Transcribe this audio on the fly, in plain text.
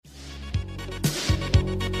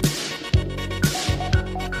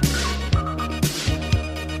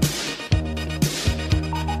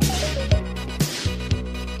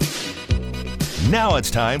Now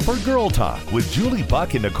it's time for Girl Talk with Julie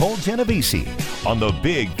Buck and Nicole Genovese on the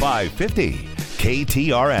Big 550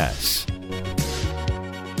 KTRS.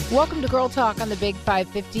 Welcome to Girl Talk on the Big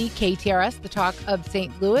 550 KTRS, the talk of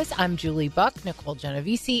St. Louis. I'm Julie Buck. Nicole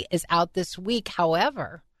Genovese is out this week.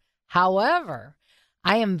 However,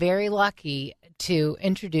 I am very lucky to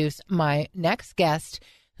introduce my next guest,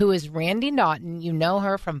 who is Randi Naughton. You know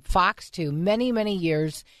her from Fox 2, many, many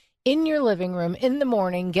years, in your living room in the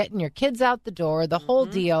morning, getting your kids out the door, the whole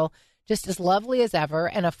deal, just as lovely as ever,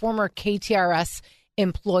 and a former KTRS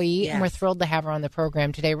employee, and we're thrilled to have her on the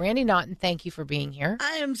program today. Randi Naughton, thank you for being here.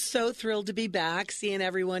 I am so thrilled to be back, seeing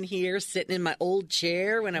everyone here, sitting in my old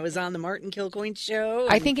chair when I was on the Martin Kilcoyne show.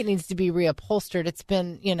 I think it needs to be reupholstered. It's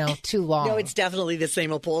been, too long. No, it's definitely the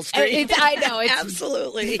same upholstery. I know. It's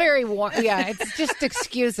absolutely. It's very warm. Yeah, it's just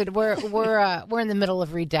excuse it. We're in the middle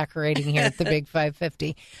of redecorating here at the Big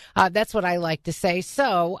 550. That's what I like to say.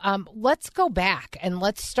 So let's go back and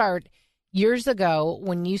let's start years ago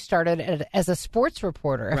when you started as a sports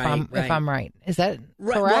reporter, if I'm right. Is that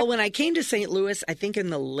correct? Well, when I came to St. Louis, I think in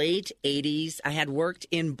the late 80s, I had worked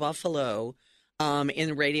in Buffalo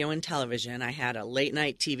in radio and television. I had a late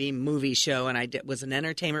night TV movie show, and I was an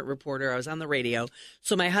entertainment reporter. I was on the radio.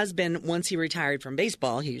 So my husband, once he retired from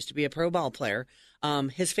baseball, he used to be a pro ball player,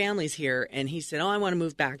 his family's here, and he said, I want to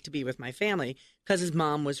move back to be with my family because his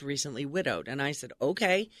mom was recently widowed. And I said,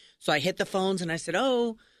 okay. So I hit the phones, and I said,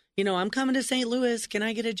 I'm coming to St. Louis. Can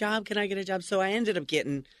I get a job? So I ended up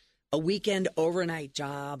getting a weekend overnight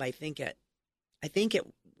job. I think it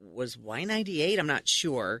was Y98. I'm not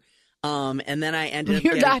sure. And then I ended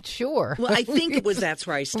up not sure. Well, I think that's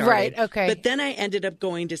where I started. Right, okay. But then I ended up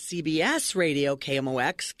going to CBS Radio,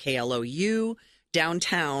 KMOX, KLOU,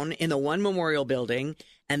 downtown in the One Memorial Building.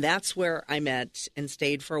 And that's where I met and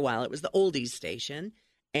stayed for a while. It was the oldies station.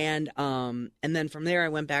 And then from there, I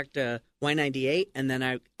went back to Y98, and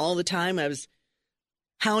then all the time I was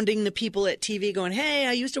hounding the people at TV going, hey,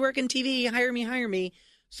 I used to work in TV, hire me.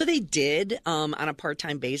 So they did on a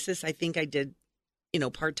part-time basis. I think I did,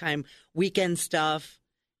 part-time weekend stuff.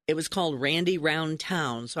 It was called Randi Round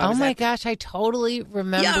Town. So gosh, I totally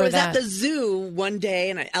remember that. Yeah, I was at the zoo one day,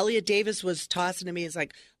 and Elliot Davis was tossing to me. It's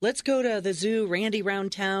like, let's go to the zoo, Randi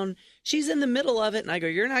Round Town. She's in the middle of it, and I go,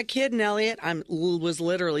 you're not kidding, Elliot. I was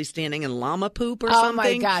literally standing in llama poop or something. Oh,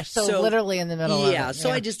 my gosh, so literally in the middle of it. Yeah, so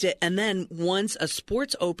I just did. And then once a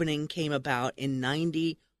sports opening came about in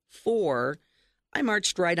 94, I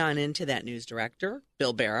marched right on into that news director,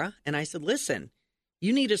 Bill Barra, and I said, listen,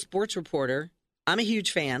 you need a sports reporter. I'm a huge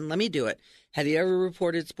fan. Let me do it. Have you ever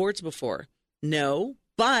reported sports before? No,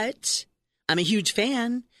 but I'm a huge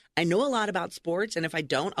fan. I know a lot about sports, and if I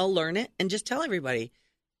don't, I'll learn it and just tell everybody.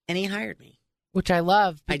 And he hired me. Which I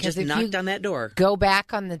love. I just knocked on that door. Go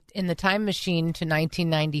back in the time machine to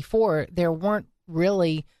 1994, there weren't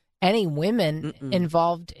really any women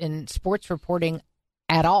involved in sports reporting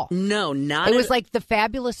at all. No, not It was like the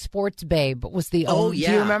fabulous sports babe was the only. Yeah.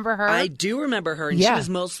 Do you remember her? I do remember her. And she was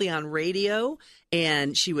mostly on radio,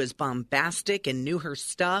 and she was bombastic and knew her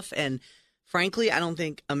stuff. And frankly, I don't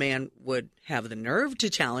think a man would have the nerve to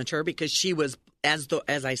challenge her because she was, as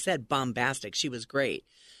I said, bombastic. She was great.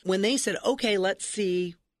 When they said, okay, let's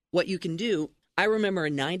see what you can do, I remember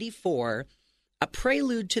in 94, a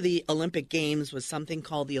prelude to the Olympic Games was something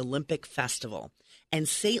called the Olympic Festival. And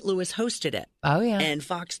St. Louis hosted it. Oh, yeah. And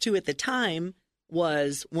Fox 2 at the time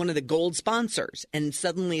was one of the gold sponsors. And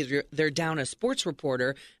suddenly they're down a sports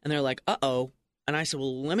reporter, and they're like, uh-oh. And I said,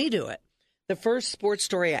 well, let me do it. The first sports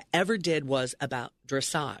story I ever did was about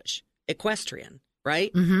dressage, equestrian,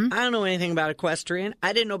 right? Mm-hmm. I don't know anything about equestrian.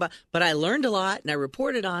 I didn't know but I learned a lot, and I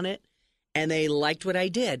reported on it. And they liked what I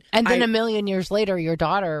did. And then a million years later, your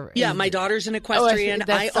daughter. Yeah, my daughter's an equestrian.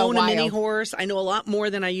 I own a mini horse. I know a lot more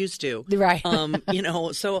than I used to. Right.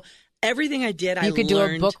 So everything I did, I learned. You could do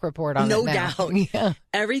a book report on it now. No doubt. Yeah.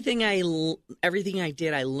 Everything I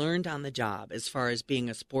did, I learned on the job as far as being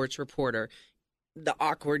a sports reporter. The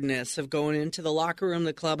awkwardness of going into the locker room,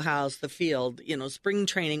 the clubhouse, the field, spring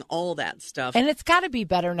training, all that stuff. And it's got to be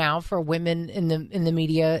better now for women in the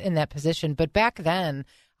media in that position. But back then,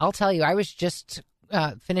 I'll tell you, I was just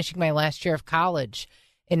finishing my last year of college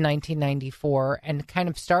in 1994 and kind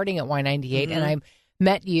of starting at Y98. And I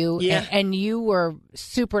met you, and you were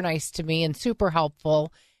super nice to me and super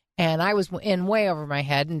helpful. And I was in way over my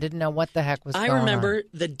head and didn't know what the heck was going on. I remember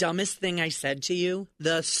the dumbest thing I said to you,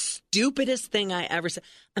 the stupidest thing I ever said.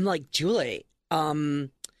 I'm like, Julie, and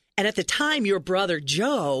at the time, your brother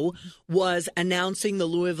Joe was announcing the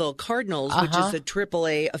Louisville Cardinals, which is the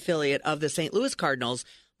AAA affiliate of the St. Louis Cardinals.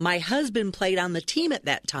 My husband played on the team at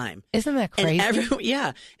that time. Isn't that crazy?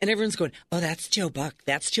 And everyone's going, oh, that's Joe Buck.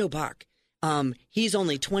 That's Joe Buck. he's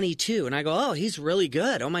only 22. And I go, oh, he's really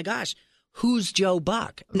good. Oh, my gosh. Who's Joe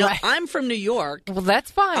Buck? No, Right. I'm from New York. Well,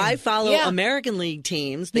 that's fine. I follow Yeah. American League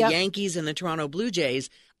teams, the Yep. Yankees and the Toronto Blue Jays.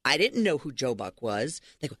 I didn't know who Joe Buck was.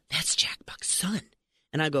 They go, that's Jack Buck's son.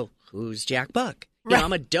 And I go, who's Jack Buck? You know, Right.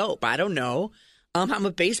 I'm a dope. I don't know. I'm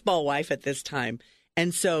a baseball wife at this time.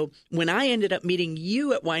 And so when I ended up meeting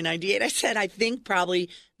you at Y98, I said, I think probably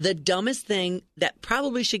the dumbest thing that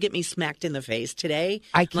probably should get me smacked in the face today.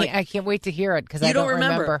 I can't wait to hear it because I don't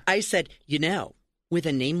remember. I said, with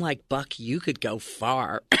a name like Buck, you could go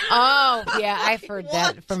far. Oh, yeah. I've heard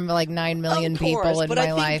that from like 9 million Of course, people in but my I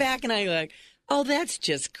think life. back and I like, oh, that's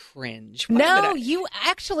just cringe. Why would No, I- you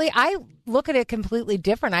actually, I look at it completely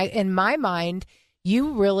different. In my mind,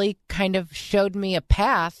 you really kind of showed me a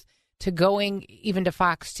path to going even to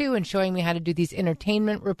Fox 2 and showing me how to do these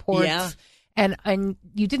entertainment reports. Yeah. And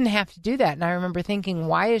you didn't have to do that. And I remember thinking,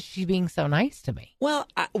 why is she being so nice to me? Well,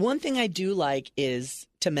 one thing I do like is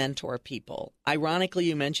to mentor people. Ironically,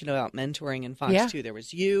 you mentioned about mentoring in Fox Yeah. 2. There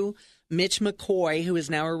was you, Mitch McCoy, who is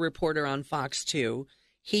now a reporter on Fox 2.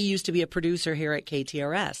 He used to be a producer here at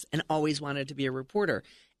KTRS and always wanted to be a reporter.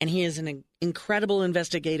 And he is an incredible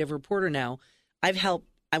investigative reporter now. I've helped,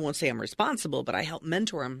 I won't say I'm responsible, but I helped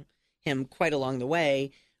mentor him quite along the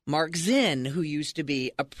way. Mark Zinn, who used to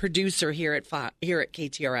be a producer here at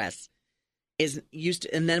KTRS,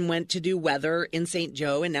 and then went to do weather in St.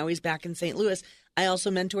 Joe, and now he's back in St. Louis. I also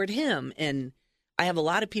mentored him, and I have a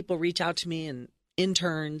lot of people reach out to me and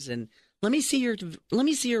interns and let me see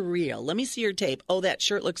your reel, let me see your tape. Oh, that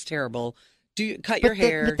shirt looks terrible. Do you cut your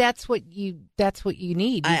hair? But that's what you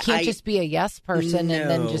need. You can't just be a yes person and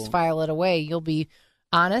then just No. file it away. You'll be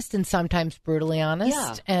honest and sometimes brutally honest.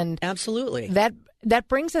 Yeah, and absolutely. That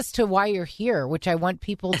brings us to why you're here, which I want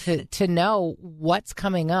people to know what's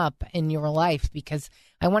coming up in your life, because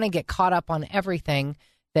I want to get caught up on everything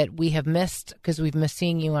that we have missed because we've missed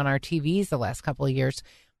seeing you on our TVs the last couple of years.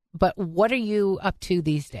 But what are you up to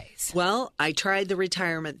these days? Well, I tried the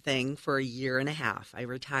retirement thing for a year and a half. I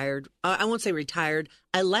retired. I won't say retired.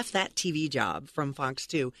 I left that TV job from Fox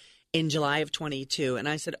 2 in July of 22. And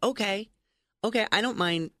I said, okay, I don't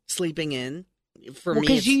mind sleeping in. For me,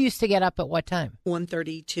 Because you used to get up at what time?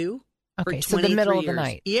 1:32. Okay, so the middle of the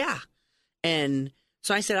night. Yeah. And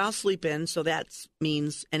so I said, I'll sleep in. So that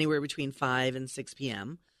means anywhere between 5 and 6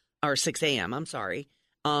 p.m. or 6 a.m. I'm sorry.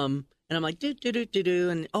 And I'm like, do.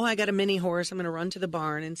 And, I got a mini horse. I'm going to run to the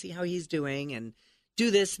barn and see how he's doing and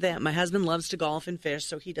do this, that. My husband loves to golf and fish,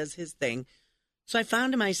 so he does his thing. So I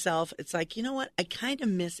found to myself, it's like, you know what? I kind of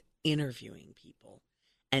miss interviewing people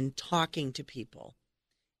and talking to people.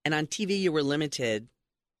 And on TV, you were limited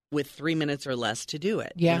with 3 minutes or less to do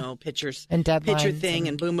it. Yeah. You know, pictures, And deadlines. picture thing,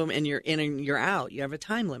 and boom, boom, and you're in and you're out. You have a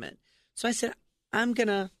time limit. So I said, I'm going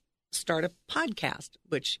to start a podcast,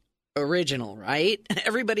 which original, right?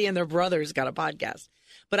 Everybody and their brothers got a podcast.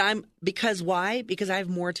 But why? Because I have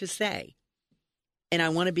more to say. And I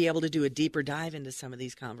want to be able to do a deeper dive into some of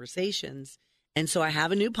these conversations. And so I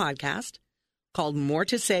have a new podcast called More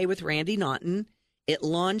to Say with Randi Naughton. It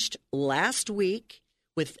launched last week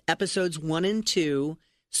with episodes 1 and 2.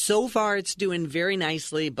 So far, it's doing very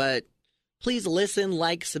nicely, but please listen,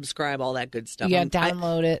 like, subscribe, all that good stuff. Yeah,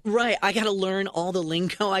 download it. Right. I got to learn all the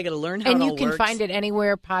lingo. I got to learn how it all And works. you can find it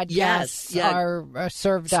anywhere podcasts are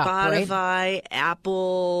served up, right? Spotify,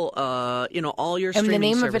 Apple, all your And streaming the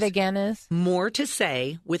name of services. it again is? More to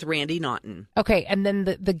Say with Randi Naughton. Okay, and then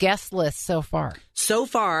the guest list so far. So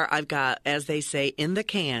far, I've got, as they say, in the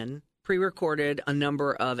can, pre-recorded a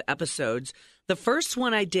number of episodes. The first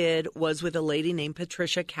one I did was with a lady named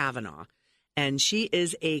Patricia Kavanaugh, and she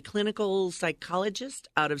is a clinical psychologist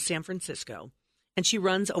out of San Francisco, and she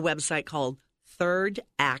runs a website called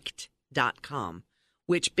thirdact.com,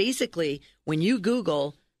 which basically, when you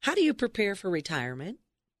Google, how do you prepare for retirement,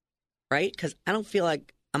 right? Because I don't feel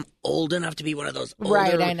like I'm old enough to be one of those older.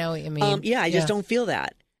 Right, I know what you mean. I just don't feel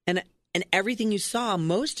that. And everything you saw,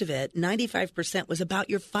 most of it, 95% was about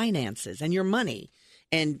your finances and your money.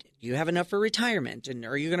 And do you have enough for retirement? And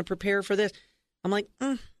are you going to prepare for this? I'm like,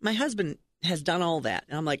 my husband has done all that.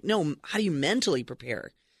 And I'm like, no, how do you mentally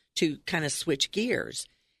prepare to kind of switch gears?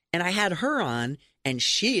 And I had her on, and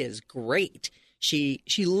she is great. She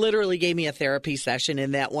literally gave me a therapy session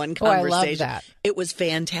in that one conversation. I love that. It was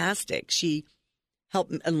fantastic. She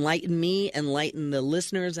helped enlighten me, enlighten the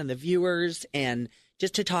listeners and the viewers, and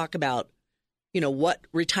just to talk about, what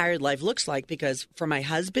retired life looks like. Because for my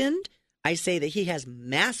husband, I say that he has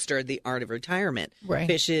mastered the art of retirement. Right.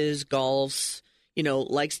 Fishes, golfs,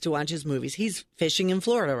 likes to watch his movies. He's fishing in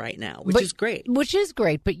Florida right now, which is great. Which is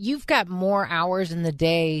great, but you've got more hours in the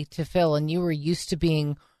day to fill, and you were used to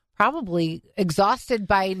being probably exhausted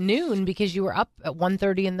by noon because you were up at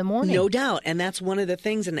 1:30 in the morning. No doubt. And that's one of the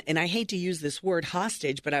things. And I hate to use this word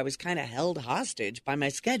hostage, but I was kind of held hostage by my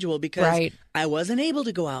schedule because I wasn't able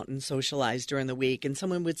to go out and socialize during the week. And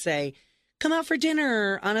someone would say, come out for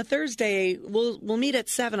dinner on a Thursday. We'll meet at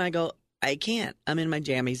 7. I go, I can't. I'm in my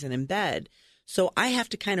jammies and in bed. So I have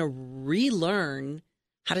to kind of relearn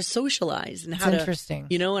how to socialize and how to, interesting.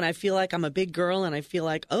 And I feel like I'm a big girl and I feel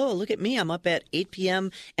like, oh, look at me. I'm up at 8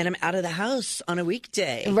 p.m. and I'm out of the house on a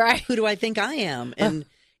weekday. Right. Who do I think I am? And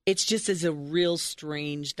it's just as a real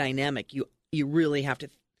strange dynamic. You really have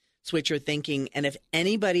to switch your thinking. And if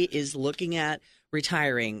anybody is looking at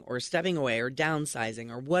retiring or stepping away or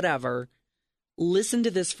downsizing or whatever, listen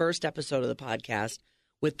to this first episode of the podcast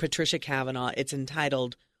with Patricia Cavanaugh. It's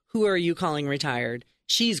entitled, Who Are You Calling Retired?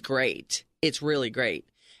 She's great. It's really great.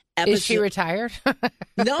 Is she retired?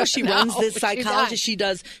 No, she runs this psychologist. She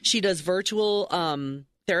does virtual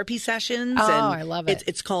therapy sessions. Oh, and I love it.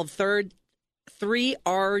 It's called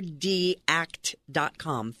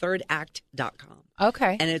 3rdact.com, thirdact.com.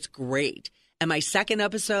 Okay. And it's great. And my second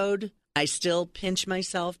episode, I still pinch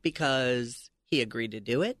myself because he agreed to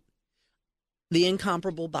do it. The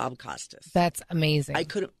incomparable Bob Costas. That's amazing.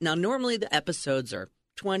 Now, normally the episodes are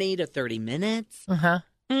 20 to 30 minutes. Uh-huh.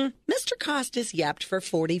 Mr. Costas yapped for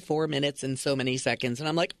 44 minutes and so many seconds. And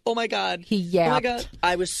I'm like, oh, my God. He yapped. Oh, my God.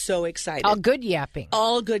 I was so excited. All good yapping.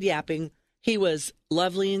 All good yapping. He was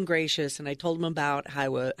lovely and gracious. And I told him about how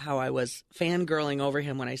I was fangirling over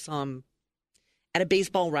him when I saw him at a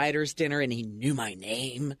baseball writers dinner and he knew my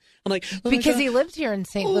name. I'm like, oh because he lived here in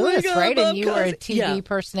St. Louis, right? And you were a TV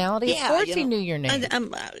personality. Of course he knew your name.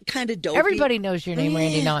 I'm kind of dopey. Everybody knows your name,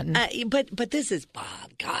 Randi Naughton. But this is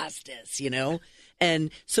Bob Costas,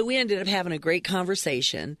 And so we ended up having a great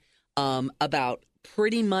conversation about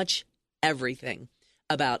pretty much everything,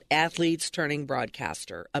 about athletes turning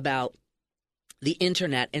broadcaster, about the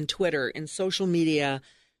internet and Twitter and social media,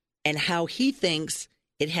 and how he thinks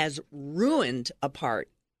it has ruined a part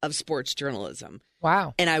of sports journalism.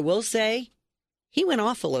 Wow. And I will say, he went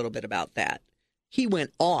off a little bit about that. He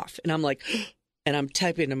went off. And I'm like, and I'm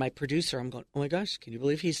typing to my producer. I'm going, oh, my gosh, can you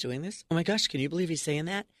believe he's doing this? Oh, my gosh, can you believe he's saying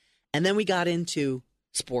that? And then we got into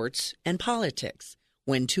sports and politics.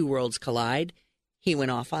 When two worlds collide, he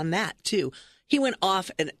went off on that, too. He went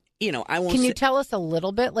off and, I won't Can you tell us a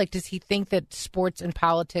little bit? Like, does he think that sports and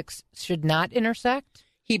politics should not intersect?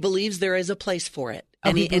 He believes there is a place for it. Oh,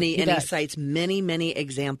 And he does. cites many, many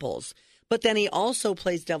examples. But then he also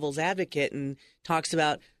plays devil's advocate and talks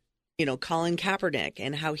about, Colin Kaepernick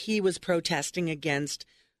and how he was protesting against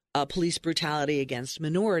police brutality against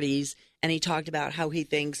minorities. And he talked about how he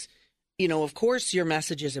thinks, of course your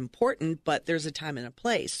message is important, but there's a time and a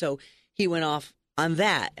place. So he went off on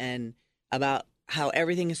that and about how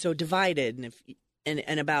everything is so divided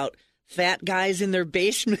and about fat guys in their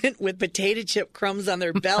basement with potato chip crumbs on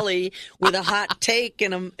their belly with a hot take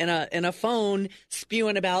and a phone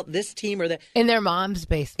spewing about this team or that. In their mom's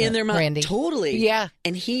basement. In their mom, Randi. Totally. Yeah.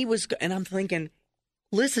 And I'm thinking,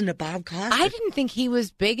 listen to Bob Costas. I didn't think he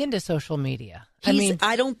was big into social media.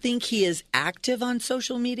 I don't think he is active on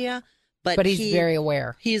social media, but he's very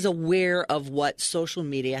aware. He's aware of what social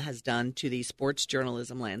media has done to the sports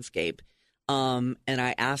journalism landscape. And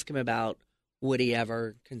I asked him about, would he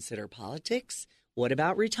ever consider politics? What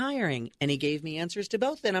about retiring? And he gave me answers to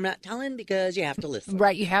both. And I'm not telling because you have to listen.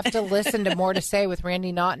 Right. You have to listen to More to Say with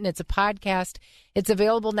Randi Naughton. It's a podcast. It's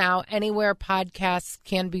available now anywhere podcasts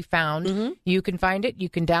can be found. Mm-hmm. You can find it. You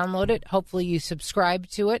can download it. Hopefully you subscribe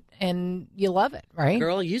to it and you love it, right?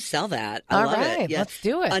 Girl, you sell that. I love it. Yeah. Let's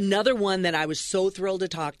do it. Another one that I was so thrilled to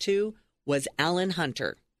talk to was Alan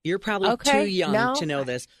Hunter. You're probably too young to know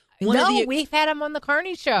this. We've had him on the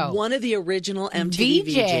Carney Show. One of the original MTV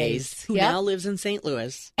VJs who now lives in St.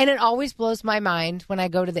 Louis. And it always blows my mind when I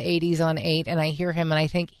go to the 80s on 8 and I hear him and I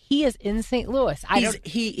think he is in St. Louis.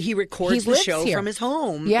 He records the show from his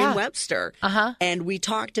home in Webster. Uh-huh. And we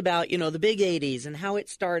talked about, the big 80s and how it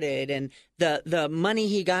started and the money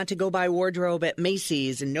he got to go buy wardrobe at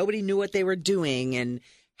Macy's and nobody knew what they were doing and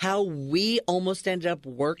how we almost ended up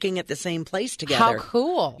working at the same place together. How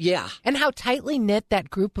cool. Yeah. And how tightly knit that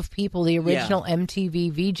group of people, the original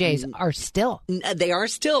MTV VJs, are still. They are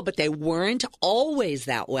still, but they weren't always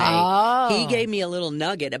that way. Oh. He gave me a little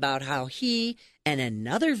nugget about how he and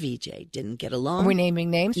another VJ didn't get along. Are we naming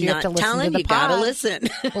names? You have to listen to the you pod. gotta listen.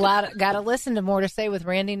 Gotta listen to More to Say with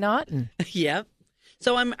Randi Naughton. Yep.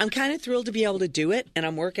 So I'm kind of thrilled to be able to do it, and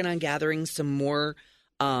I'm working on gathering some more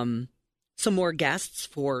guests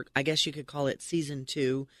for, I guess you could call it season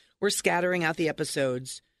 2. We're scattering out the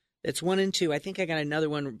episodes. It's 1 and 2. I think I got another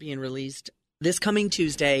one being released this coming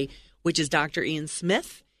Tuesday, which is Dr. Ian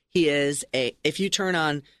Smith. He is if you turn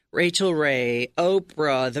on Rachel Ray,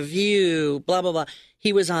 Oprah, The View, blah, blah, blah.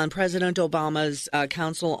 He was on President Obama's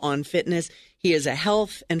Council on Fitness. He is a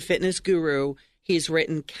health and fitness guru. He's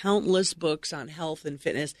written countless books on health and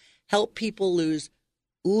fitness, help people lose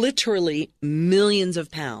literally millions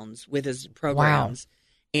of pounds with his programs.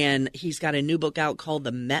 Wow. And he's got a new book out called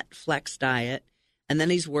The Met Flex Diet. And then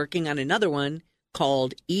he's working on another one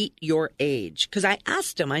called Eat Your Age. Because I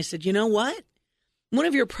asked him, I said, you know what? One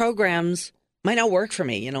of your programs might not work for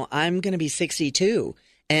me. You know, I'm going to be 62,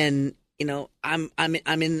 and you know, I'm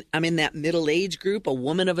in that middle age group, a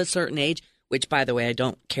woman of a certain age. Which, by the way, I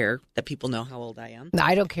don't care that people know how old I am. No,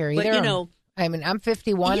 I don't care either. But, you know, I mean, I'm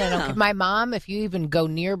 51. Yeah. I don't care. My mom, if you even go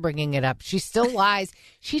near bringing it up, she still lies.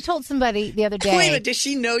 She told somebody the other day. Wait a minute, does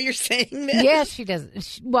she know you're saying this? Yeah, she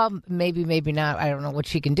does. Well, maybe not. I don't know what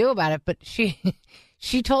she can do about it, but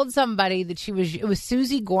she told somebody that it was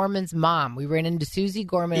Susie Gorman's mom. We ran into Susie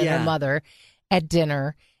Gorman and her mother at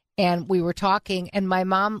dinner, and we were talking, and my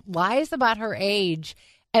mom lies about her age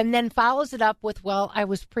and then follows it up with, well, I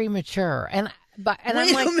was premature. And I'm like,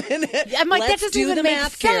 that doesn't even make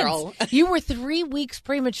sense. Carol. You were 3 weeks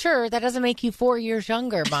premature. That doesn't make you 4 years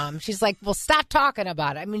younger, Mom. She's like, well, stop talking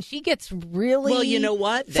about it. I mean, she gets really well, you know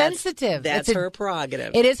what? Sensitive. That's her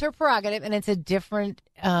prerogative. It is her prerogative, and it's a different,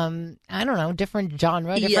 different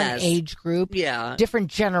genre, different age group, different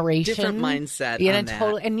generation, different mindset. You know, on that.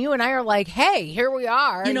 Totally. And you and I are like, hey, here we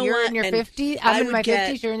are. You know you're what? in your And 50s. I'm in my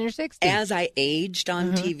 50s. You're in your 60s. As I aged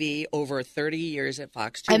on TV over 30 years at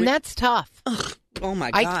Fox 2. And that's tough. Oh,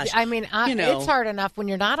 my gosh. It's hard enough when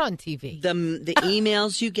you're not on TV. The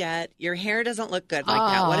emails you get, your hair doesn't look good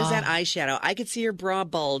like that. What is that eyeshadow? I could see your bra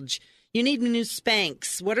bulge. You need new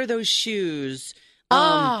Spanx. What are those shoes?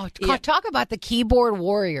 Talk about the keyboard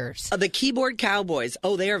warriors. The keyboard cowboys.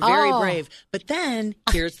 Oh, they are very brave. But then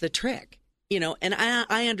here's the trick. You know, and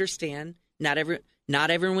I understand not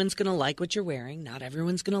everyone's going to like what you're wearing. Not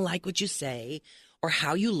everyone's going to like what you say or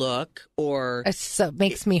how you look. Or it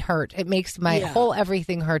makes me hurt. It makes my whole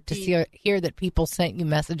everything hurt to hear that people sent you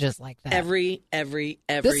messages like that. Every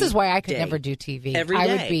This is why I could never do TV. Every day. I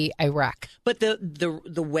would be a wreck. But the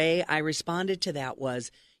way I responded to that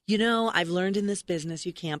was, you know, I've learned in this business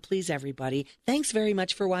you can't please everybody. Thanks very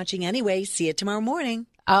much for watching anyway. See you tomorrow morning.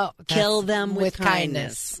 Oh, kill them with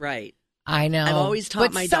kindness. Right. I know. I've always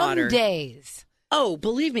taught my daughter. Some days. Oh,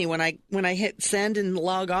 believe me, when I hit send and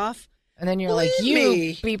log off. And then you're like, you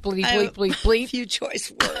bleep, bleep, bleep, bleep, bleep. Few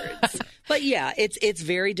choice words. But yeah, it's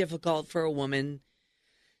very difficult for a woman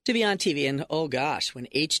to be on TV. And oh gosh, when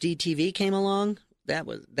HD TV came along,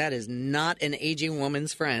 that is not an aging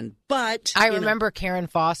woman's friend. But I remember Karen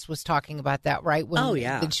Foss was talking about that right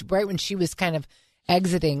when she was kind of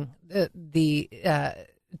exiting the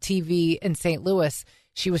TV in St. Louis.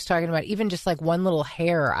 She was talking about even just like one little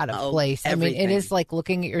hair out of place. Everything. I mean, it is like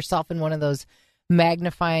looking at yourself in one of those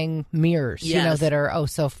magnifying mirrors, you know, that are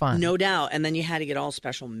so fun. No doubt. And then you had to get all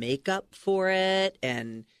special makeup for it,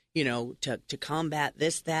 and you know, to combat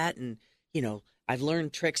this, that, and you know, I've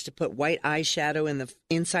learned tricks to put white eyeshadow in the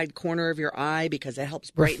inside corner of your eye because it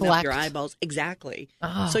helps brighten up your eyeballs. Exactly.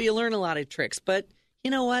 Oh. So you learn a lot of tricks, but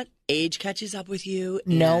you know what? Age catches up with you.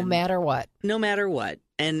 No matter what. No matter what.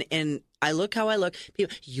 And I look how I look.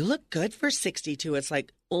 People, you look good for 62. It's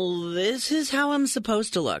like, well, this is how I'm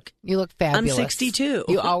supposed to look. You look fabulous. I'm 62.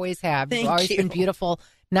 You always have. You've always been beautiful,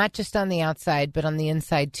 not just on the outside, but on the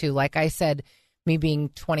inside too. Like I said, me being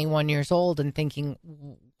 21 years old and thinking,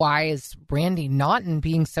 why is Randi Naughton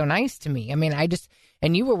being so nice to me? I mean,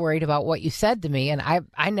 and you were worried about what you said to me, and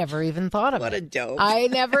I never even thought of it. What a dope. I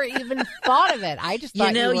never even thought of it. I just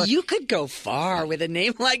thought you could go far with a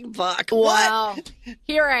name like Buck. Well,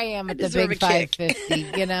 here I am at the Big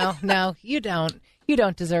 550. You know, no, you don't. You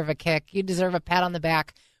don't deserve a kick. You deserve a pat on the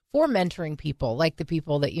back for mentoring people like the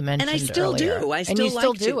people that you mentioned earlier. And I still do. And you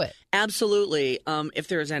still do it. Absolutely. If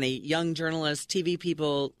there's any young journalists, TV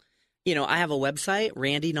people, you know, I have a website,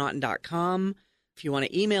 randinaughton.com. If you want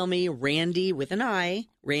to email me, Randi with an I,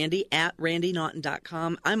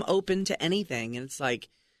 Randi@randinaughton.com. I'm open to anything. And it's like,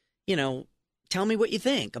 you know, tell me what you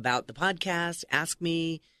think about the podcast. Ask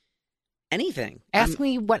me anything. Ask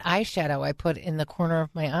me what eyeshadow I put in the corner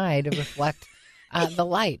of my eye to reflect the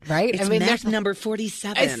light, right? It's there's number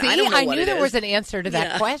 47. See, I don't know what knew there is. was an answer to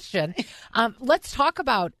that question. Let's talk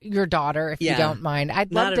about your daughter, if you don't mind.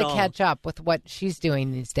 I'd love to catch up with what she's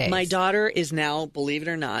doing these days. My daughter is now, believe it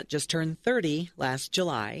or not, just turned 30 last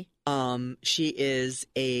July. She is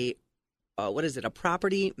a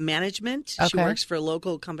property management. Okay. She works for a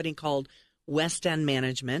local company called West End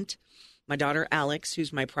Management. My daughter, Alex,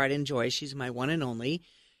 who's my pride and joy, she's my one and only.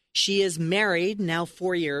 She is married now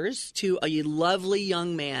 4 years to a lovely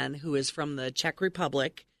young man who is from the Czech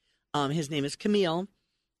Republic. His name is Camille.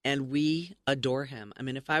 And we adore him. I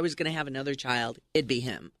mean, if I was going to have another child, it'd be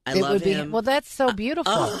him. I love him. Well, that's so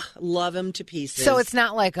beautiful. Love him to pieces. So it's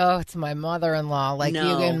not like, oh, it's my mother-in-law, like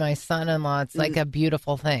No. you and my son-in-law. It's like a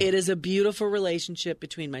beautiful thing. It is a beautiful relationship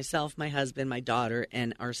between myself, my husband, my daughter,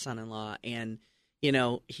 and our son-in-law. And, you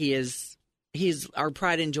know, he's our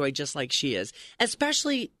pride and joy just like she is.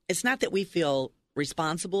 Especially, it's not that we feel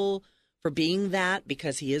responsible for being that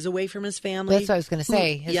because he is away from his family. That's what I was going to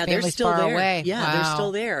say. His they're family's still far there. away. Yeah, Wow. they're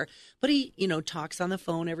still there. But he, talks on the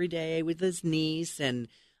phone every day with his niece and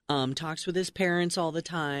talks with his parents all the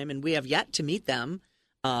time. And we have yet to meet them.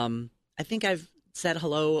 I think I've said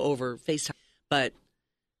hello over FaceTime. But,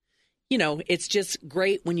 it's just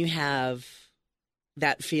great when you have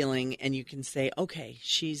that feeling and you can say, okay,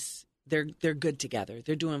 they're good together.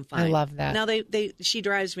 They're doing fine. I love that. Now, she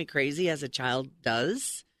drives me crazy as a child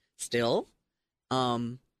does. Still.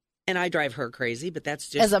 And I drive her crazy, but that's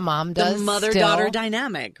just as a mom does. The mother-daughter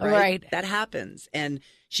dynamic, right? Right. That happens. And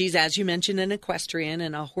she's, as you mentioned, an equestrian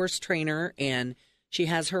and a horse trainer, and she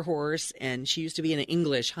has her horse, and she used to be an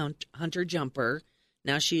English hunter-jumper.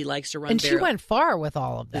 Now she likes to run. And she went far with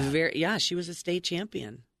all of that. She was a state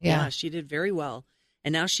champion. Yeah. She did very well.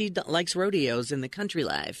 And now she likes rodeos and the country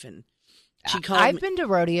life, and I've been to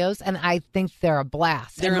rodeos, and I think they're a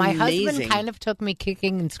blast. They're and my amazing. husband kind of took me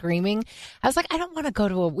kicking and screaming. I was like, I don't want to go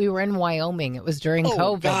to we were in Wyoming. It was during COVID.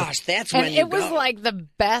 Oh, gosh, that's when and you it was go. like the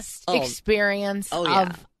best experience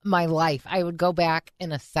of my life. I would go back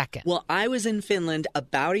in a second. Well, I was in Finland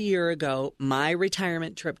about a year ago, my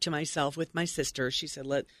retirement trip to myself with my sister. She said,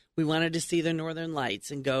 we wanted to see the Northern Lights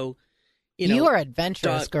and go, You are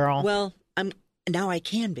adventurous, girl. Well, now I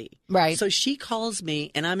can be. Right. So she calls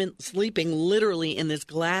me, and I'm sleeping literally in this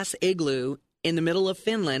glass igloo in the middle of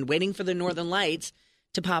Finland, waiting for the Northern Lights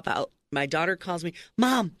to pop out. My daughter calls me,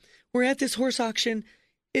 Mom, we're at this horse auction.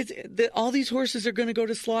 All these horses are going to go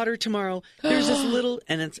to slaughter tomorrow. There's this little,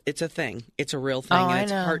 and it's a thing. It's a real thing, and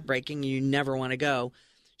it's heartbreaking. You never want to go.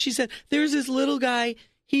 She said, there's this little guy.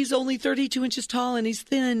 He's only 32 inches tall, and he's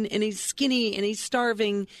thin, and he's skinny, and he's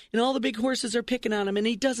starving, and all the big horses are picking on him, and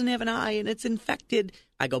he doesn't have an eye, and it's infected.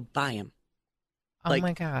 I go, buy him. Oh,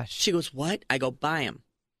 my gosh. She goes, what? I go, buy him.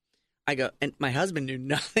 I go, and my husband knew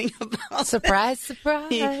nothing about Surprise, that.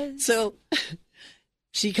 surprise. So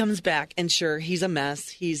she comes back, and sure, he's a mess.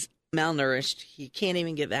 He's malnourished. He can't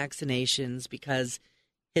even get vaccinations because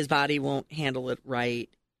his body won't handle it right.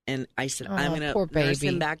 And I said, I'm going to nurse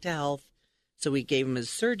him back to health. So we gave him his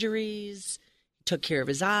surgeries, took care of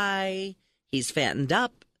his eye. He's fattened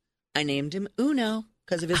up. I named him Uno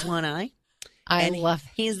because of his one eye. I love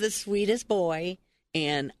him. He's the sweetest boy,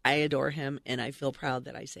 and I adore him, and I feel proud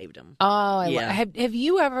that I saved him. Oh, have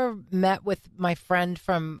you ever met with my friend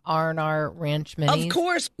from R&R Ranch Minis? Of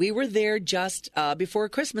course. We were there just before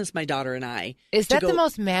Christmas, my daughter and I. Is that the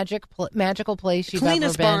most magical place you've ever been?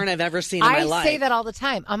 Cleanest barn I've ever seen in my life. I say that all the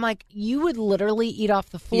time. I'm like, you would literally eat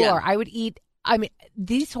off the floor. Yeah. I would eat. I mean,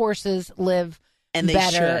 these horses live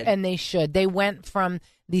better, and they should. They went from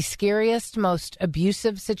the scariest, most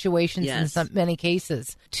abusive situations in many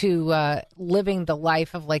cases to living the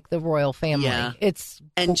life of like the royal family. Yeah.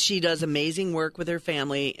 And she does amazing work with her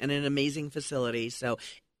family in an amazing facility. So,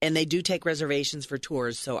 and they do take reservations for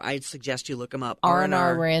tours. So I'd suggest you look them up.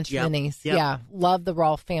 R&R Ranch Minis. Yep. Yeah. Love the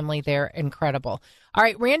Rolfe family. They're incredible. All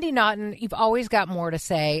right, Randi Naughton, you've always got more to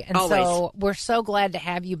say. And so we're so glad to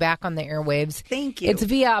have you back on the airwaves. Thank you. It's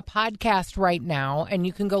via a podcast right now, and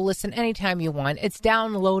you can go listen anytime you want. It's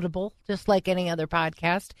downloadable, just like any other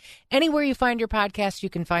podcast. Anywhere you find your podcast, you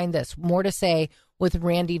can find this. More to Say with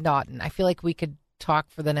Randi Naughton. I feel like we could talk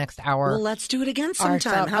for the next hour. Well, let's do it again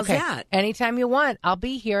sometime. How's that? Anytime you want. I'll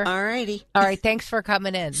be here. All righty. All right. Thanks for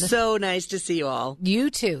coming in. So nice to see you all.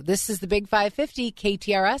 You too. This is the Big 550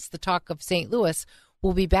 KTRS, the talk of St. Louis.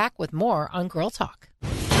 We'll be back with more on Girl Talk.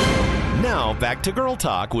 Now back to Girl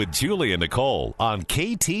Talk with Julie and Nicole on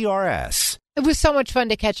KTRS. It was so much fun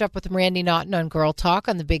to catch up with Randi Naughton on Girl Talk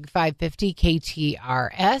on the Big 550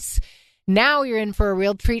 KTRS. Now you're in for a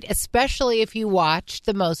real treat, especially if you watched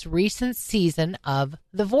the most recent season of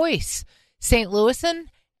The Voice. St. Louisan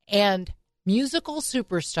and musical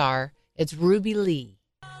superstar, it's Ruby Leigh.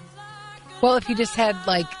 Well, if you just had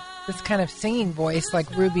like this kind of singing voice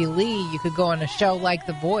like Ruby Leigh, you could go on a show like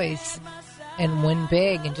The Voice and win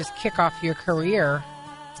big and just kick off your career.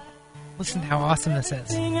 Listen to how awesome this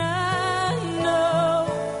is.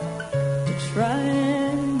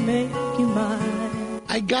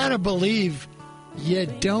 I gotta believe you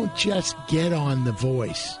don't just get on The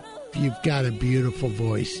Voice if you've got a beautiful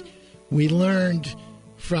voice. We learned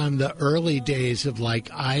from the early days of like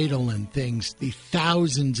Idol and things, the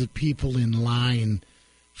thousands of people in line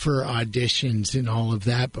for auditions and all of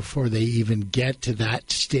that before they even get to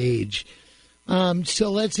that stage.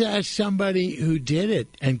 So let's ask somebody who did it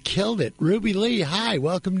and killed it. Ruby Leigh, hi,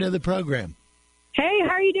 welcome to the program. Hey,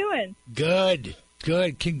 how are you doing? Good.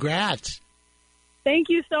 Congrats. Thank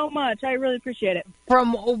you so much. I really appreciate it.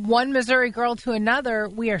 From one Missouri girl to another,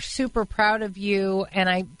 we are super proud of you, and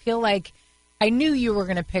I feel like I knew you were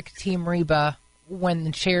going to pick Team Reba when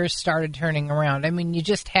the chairs started turning around. I mean, you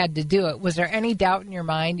just had to do it. Was there any doubt in your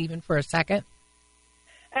mind, even for a second?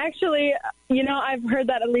 Actually, I've heard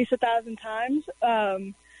that at least 1,000 times.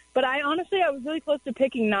 But I was really close to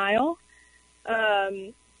picking Niall.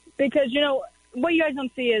 Because, what you guys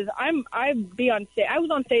don't see is I was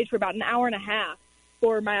on stage for about an hour and a half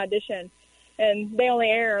for my audition. And they only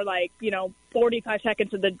air 45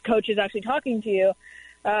 seconds of the coaches actually talking to you.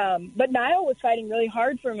 But Niall was fighting really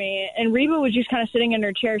hard for me, and Reba was just kind of sitting in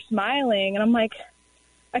her chair smiling. And I'm like,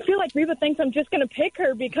 I feel like Reba thinks I'm just going to pick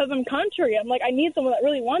her because I'm country. I'm like, I need someone that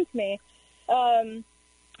really wants me. And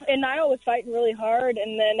Niall was fighting really hard,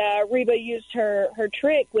 and then Reba used her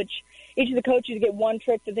trick, which each of the coaches get one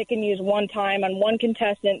trick that they can use one time on one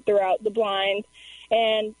contestant throughout the blind.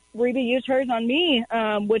 And Reba used hers on me,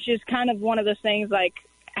 which is kind of one of those things like,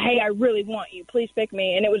 hey, I really want you. Please pick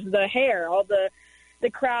me. And it was the hair. All the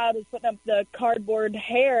crowd was putting up the cardboard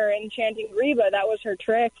hair and chanting Reba. That was her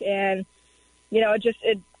trick. And,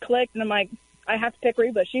 it clicked. And I'm like, I have to pick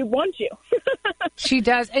Reba. She wants you. She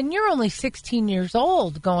does. And you're only 16 years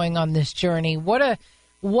old going on this journey. What a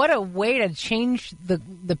way to change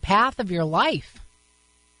the path of your life.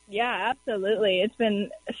 Yeah, absolutely. It's been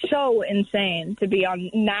so insane to be on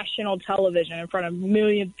national television in front of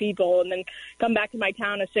millions of people and then come back to my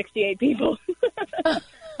town of 68 people.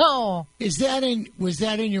 Oh. Was that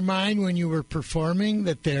in your mind when you were performing,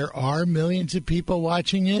 that there are millions of people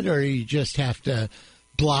watching it, or you just have to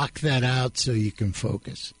block that out so you can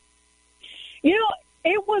focus?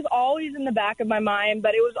 It was always in the back of my mind,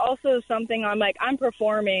 but it was also something I'm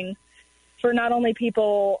performing for not only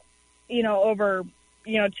people, over,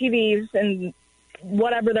 TVs and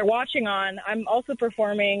whatever they're watching on. I'm also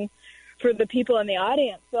performing for the people in the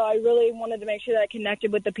audience. So I really wanted to make sure that I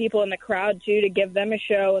connected with the people in the crowd, too, to give them a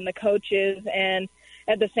show and the coaches, and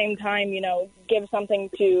at the same time, give something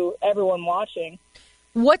to everyone watching.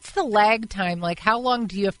 What's the lag time? Like, how long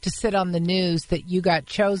do you have to sit on the news that you got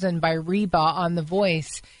chosen by Reba on The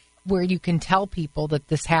Voice where you can tell people that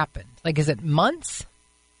this happened? Like, is it months?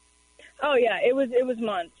 Oh, yeah, it was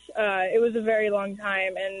months. It was a very long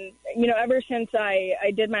time. And, ever since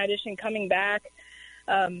I did my audition coming back,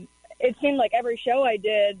 it seemed like every show I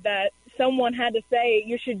did that someone had to say,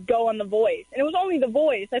 you should go on The Voice. And it was only The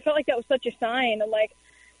Voice. I felt like that was such a sign. I'm like,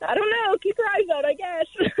 I don't know, keep your eyes out, I guess.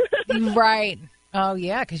 Right. Oh,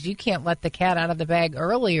 yeah, because you can't let the cat out of the bag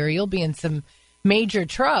early or you'll be in some major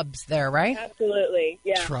trubs there, right? Absolutely,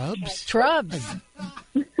 yeah. Trubs? Trubs.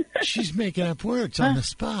 She's making up words on the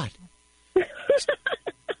spot.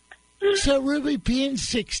 So, Ruby, being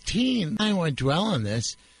 16, I won't dwell on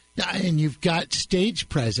this, and you've got stage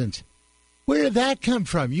presence. Where did that come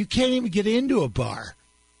from? You can't even get into a bar.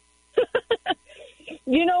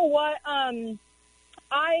 You know what?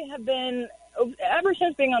 I have been, ever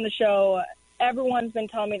since being on the show, everyone's been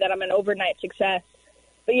telling me that I'm an overnight success.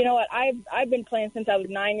 But you know what? I've been playing since I was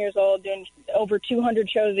 9 years old, doing over 200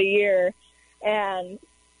 shows a year. And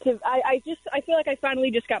I feel like I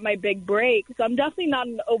finally just got my big break. So I'm definitely not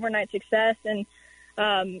an overnight success. And,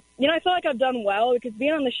 I feel like I've done well because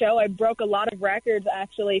being on the show, I broke a lot of records,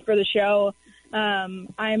 actually, for the show.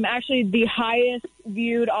 I'm actually the highest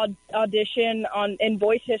viewed audition in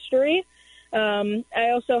voice history. I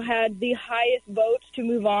also had the highest votes to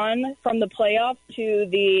move on from the playoffs to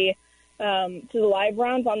the live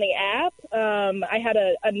rounds on the app. I had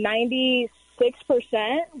a 96%,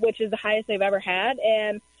 which is the highest they've ever had.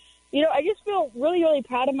 And, I just feel really, really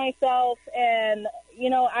proud of myself. And,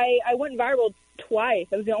 I went viral twice.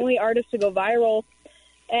 I was the only artist to go viral.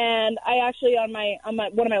 And I actually, on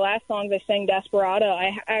one of my last songs, I sang Desperado.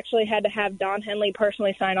 I actually had to have Don Henley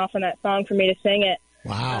personally sign off on that song for me to sing it.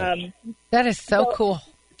 Wow. That is so cool.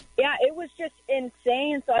 Yeah, it was just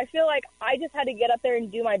insane. So I feel like I just had to get up there and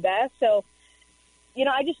do my best. So,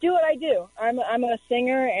 I just do what I do. I'm a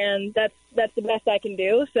singer, and that's the best I can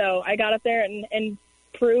do. So I got up there and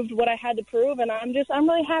proved what I had to prove, and I'm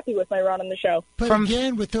really happy with my run on the show. But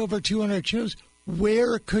again, with over 200 shows,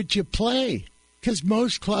 where could you play? Because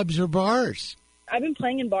most clubs are bars. I've been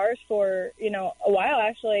playing in bars for, a while,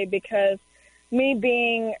 actually, because me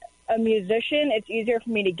being a musician, it's easier for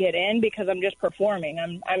me to get in because I'm just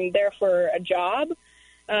performing. I'm there for a job.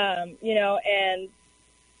 and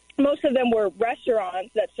most of them were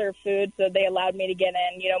restaurants that served food, so they allowed me to get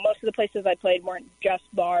in. Most of the places I played weren't just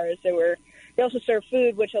bars. They also serve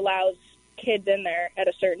food, which allows kids in there at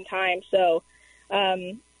a certain time. So,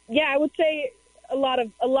 I would say a lot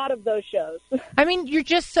of those shows. I mean, you're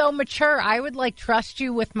just so mature. I would trust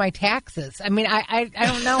you with my taxes. I mean, I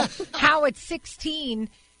don't know how at 16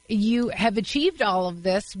 you have achieved all of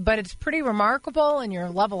this, but it's pretty remarkable, and you're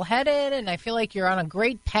level-headed, and I feel like you're on a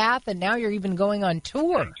great path, and now you're even going on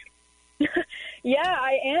tour. Yeah,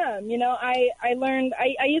 I am. I learned,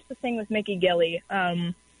 I used to sing with Mickey Gilley,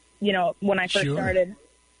 when I first started.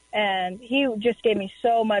 And he just gave me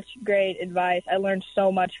so much great advice. I learned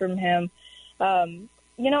so much from him. And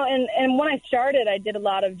when I started, I did a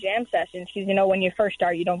lot of jam sessions because, when you first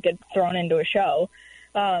start, you don't get thrown into a show.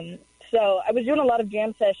 So I was doing a lot of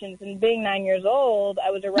jam sessions, and being 9 years old,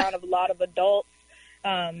 I was around a lot of adults.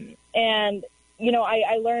 I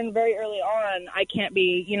learned very early on I can't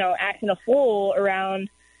be, acting a fool around,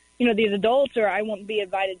 these adults, or I won't be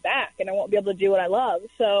invited back and I won't be able to do what I love.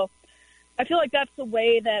 So I feel like that's the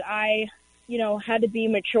way that I, had to be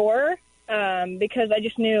mature, because I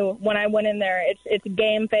just knew when I went in there, it's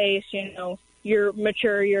game face, you're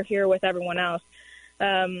mature, you're here with everyone else.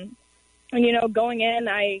 Going in,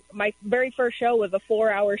 my very first show was a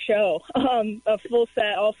 4-hour show, a full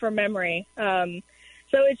set, all from memory.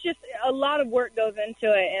 So it's just a lot of work goes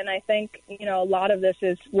into it, and I think, a lot of this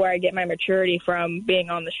is where I get my maturity from being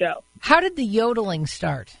on the show. How did the yodeling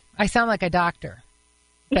start? I sound like a doctor.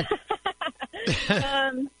 But...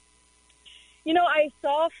 I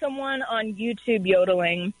saw someone on YouTube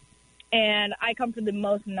yodeling, and I come from the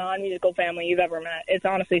most non-musical family you've ever met. It's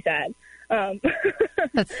honestly sad.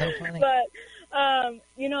 That's so funny. But,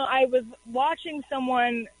 I was watching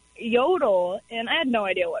someone yodel, and I had no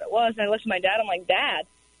idea what it was. And I looked at my dad. I'm like, Dad,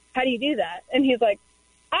 how do you do that? And he's like,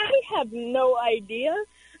 I have no idea.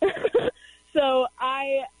 So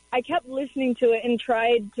I kept listening to it and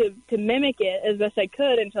tried to mimic it as best I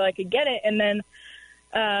could until I could get it. And then,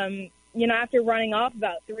 after running off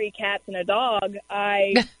about 3 cats and a dog,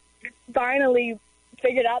 I finally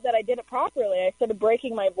figured out that I did it properly. I started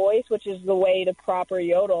breaking my voice, which is the way to proper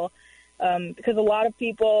yodel, because a lot of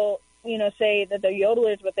people, say that they're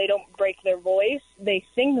yodelers, but they don't break their voice. They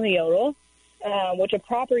sing the yodel, which a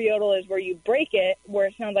proper yodel is where you break it, where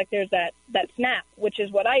it sounds like there's that snap, which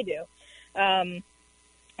is what I do.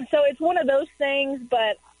 So it's one of those things,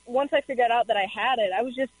 but once I figured out that I had it, I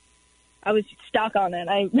was stuck on it.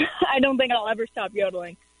 I don't think I'll ever stop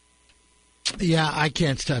yodeling. Yeah, I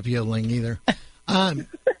can't stop yodeling either.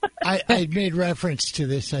 I made reference to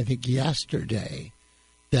this, I think, yesterday,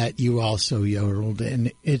 that you also yodeled,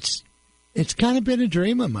 and it's kind of been a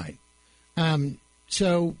dream of mine.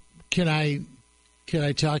 So can I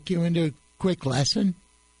talk you into a quick lesson?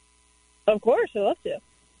 Of course, I'd love to.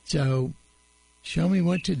 So show me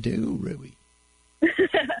what to do, Ruby.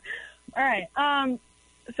 All right.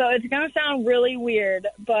 So it's going to sound really weird,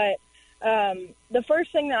 but the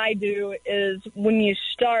first thing that I do is when you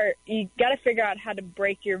start, you got to figure out how to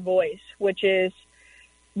break your voice, which is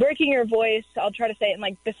breaking your voice. I'll try to say it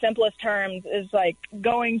in the simplest terms, is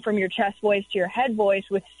going from your chest voice to your head voice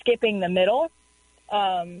with skipping the middle.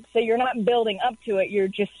 So you're not building up to it. You're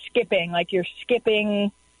just skipping, you're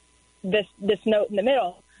skipping this note in the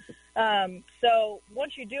middle. So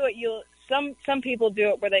once you do it, some people do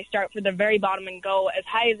it where they start from the very bottom and go as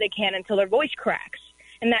high as they can until their voice cracks.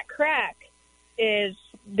 And that crack is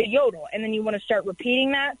the yodel. And then you want to start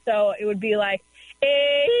repeating that. So it would be like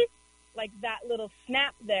that little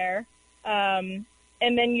snap there. And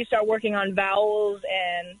then you start working on vowels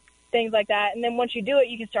and things like that. And then once you do it,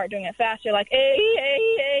 you can start doing it faster, like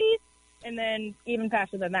A, and then even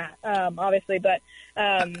faster than that, obviously. But,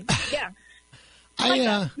 yeah.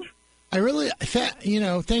 I really, thanks. You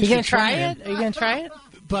gonna try it? Are you gonna try it?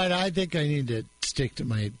 But I think I need to stick to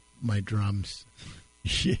my drums.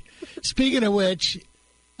 Speaking of which,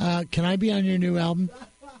 can I be on your new album?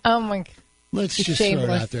 Oh my! Let's just throw it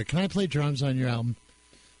out there. Can I play drums on your album?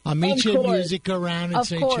 I'll meet you at Music Around in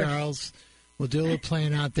St. Charles. We'll do a little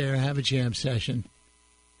playing out there. Have a jam session.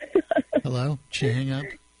 Hello? Did you hang up?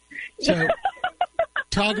 So,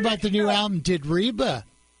 talk about the new album. Did Reba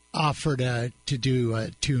offer to do a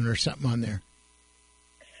tune or something on there?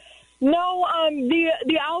 No,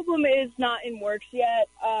 the album is not in works yet.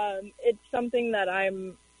 It's something that I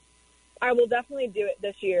will definitely do it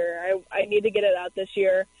this year. I need to get it out this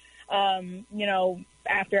year,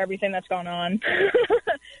 after everything that's gone on.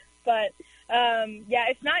 But, yeah,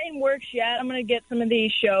 it's not in works yet. I'm going to get some of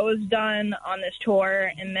these shows done on this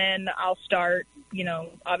tour, and then I'll start,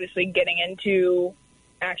 obviously getting into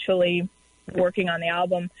actually working on the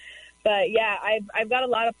album. But yeah, I've got a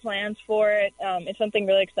lot of plans for it. It's something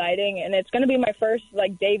really exciting, and it's going to be my first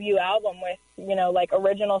like debut album with, you know, like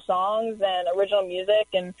original songs and original music.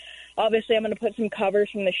 And obviously I'm going to put some covers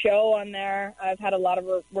from the show on there. I've had a lot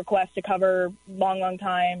of requests to cover Long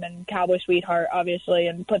Time and Cowboy Sweetheart, obviously,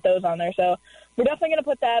 and put those on there. So we're definitely going to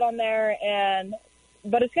put that on there.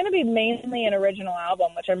 But it's going to be mainly an original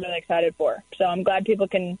album, which I'm really excited for. So I'm glad people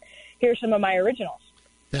can hear some of my originals.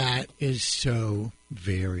 That is so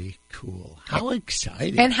very cool. How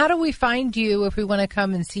exciting. And how do we find you if we want to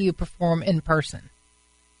come and see you perform in person?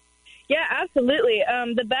 Yeah, absolutely.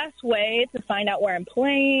 The best way to find out where I'm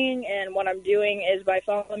playing and what I'm doing is by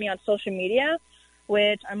following me on social media,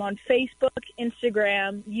 which I'm on Facebook,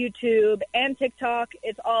 Instagram, YouTube, and TikTok.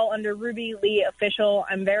 It's all under Ruby Leigh Official.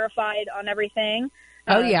 I'm verified on everythh.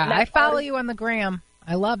 Oh, yeah. I follow you on the gram.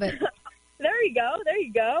 I love it. There you go.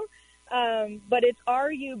 But it's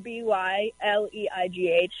RUBYLEIGH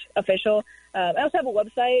official. I also have a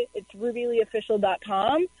website. It's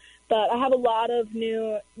rubyleeofficial.com. But I have a lot of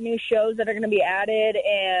new shows that are going to be added,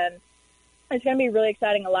 and it's going to be really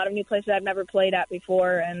exciting. A lot of new places I've never played at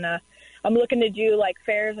before, and I'm looking to do like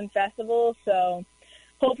fairs and festivals. So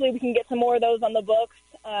hopefully we can get some more of those on the books.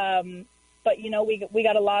 But you know, we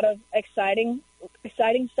got a lot of exciting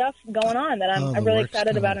stuff going on that I'm really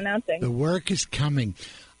excited about announcing. The work is coming.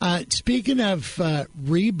 Speaking of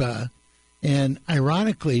Reba, and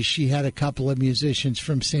ironically, she had a couple of musicians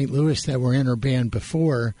from St. Louis that were in her band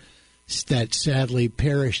before that sadly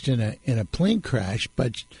perished in a plane crash.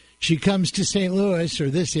 But she comes to St. Louis or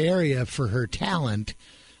this area for her talent.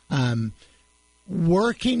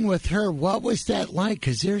 Working with her, what was that like?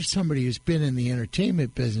 Because there's somebody who's been in the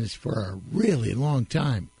entertainment business for a really long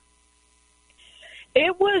time.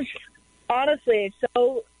 It was honestly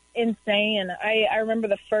so insane. I remember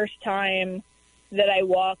the first time that I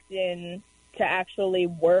walked in to actually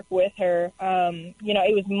work with her. You know,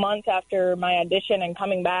 it was months after my audition and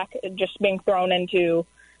coming back, just being thrown into,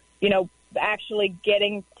 you know, actually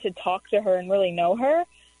getting to talk to her and really know her.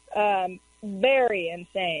 Very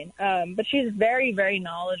insane. But she's very, very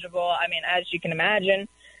knowledgeable. I mean, as you can imagine,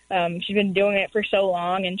 she's been doing it for so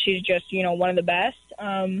long, and she's just, you know, one of the best.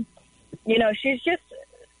 You know, she's just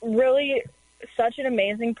really such an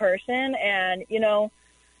amazing person, and, you know,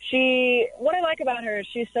 what I like about her is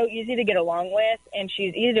she's so easy to get along with, and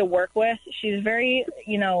she's easy to work with. She's very,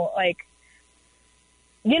 you know, like,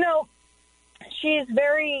 you know, she's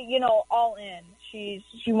very, you know, all in. She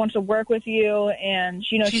wants to work with you, and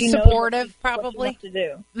you know she's she knows supportive, probably. What she wants to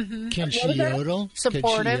do. Mm-hmm. Can she yodel?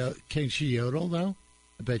 Supportive. Can she yodel though?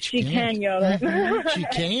 I bet she can yodel. She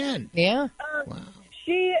can. Yeah. Wow.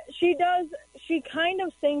 She does. She kind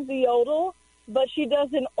of sings the yodel, but she does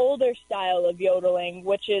an older style of yodeling,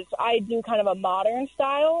 which is I do kind of a modern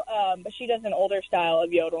style, but she does an older style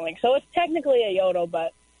of yodeling. So it's technically a yodel,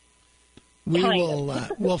 but.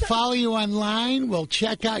 We'll follow you online. We'll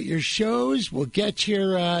check out your shows. We'll get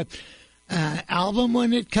your album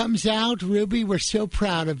when it comes out. Ruby, we're so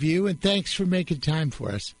proud of you, and thanks for making time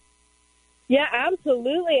for us. Yeah,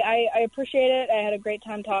 absolutely. I appreciate it. I had a great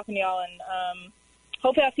time talking to y'all, and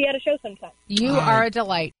hopefully I'll see you at a show sometime. You are a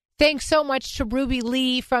delight. Thanks so much to Ruby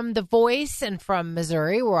Leigh from The Voice and from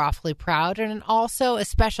Missouri. We're awfully proud. And also a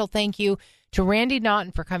special thank you to Randi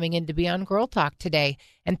Naughton for coming in to be on Girl Talk today.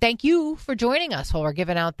 And thank you for joining us while we're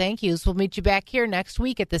giving out thank yous. We'll meet you back here next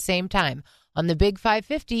week at the same time on the Big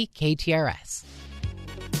 550 KTRS.